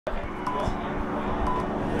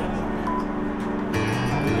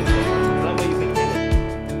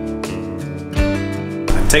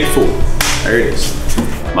Take 4. There it is.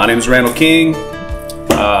 My name is Randall King.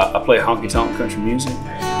 I play honky-tonk country music.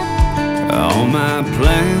 All my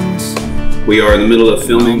plans. We are in the middle of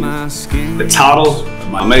filming the title of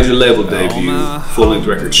my major label debut, full-length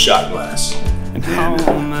record, Shot Glass. And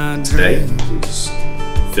today, we're just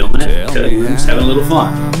filming it, cutting rooms, having a little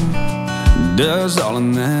fun. Does all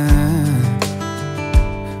of that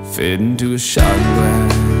fit into a shot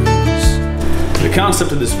glass? The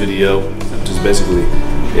concept of this video is basically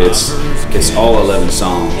it's all 11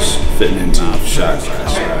 songs fitting into a shot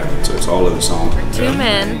glass, right? So it's all 11 songs. 2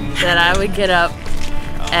 men that I would get up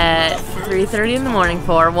at 3:30 in the morning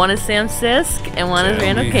for. One is Sam Sisk and one is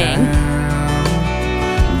Randall King.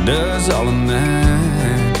 Does all of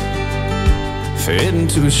that fit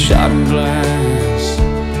into a shot glass?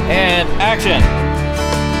 And action.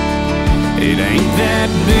 It ain't that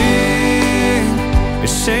big, it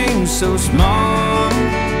seems so small,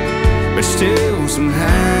 but still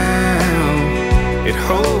somehow it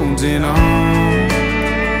holds it all.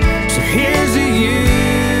 So here's to you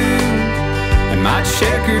and my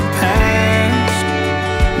checkered past.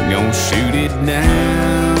 Gonna shoot it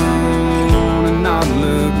down and not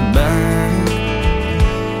look back.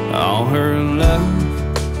 All her love,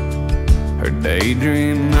 her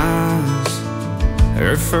daydream eyes,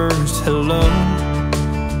 her first hello,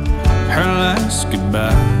 her last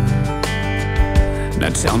goodbye. Now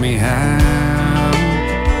tell me how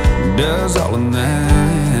does all of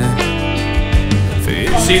that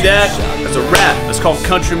fit? See that? That's a rap. That's called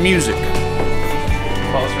country music.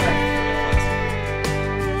 Pause for that.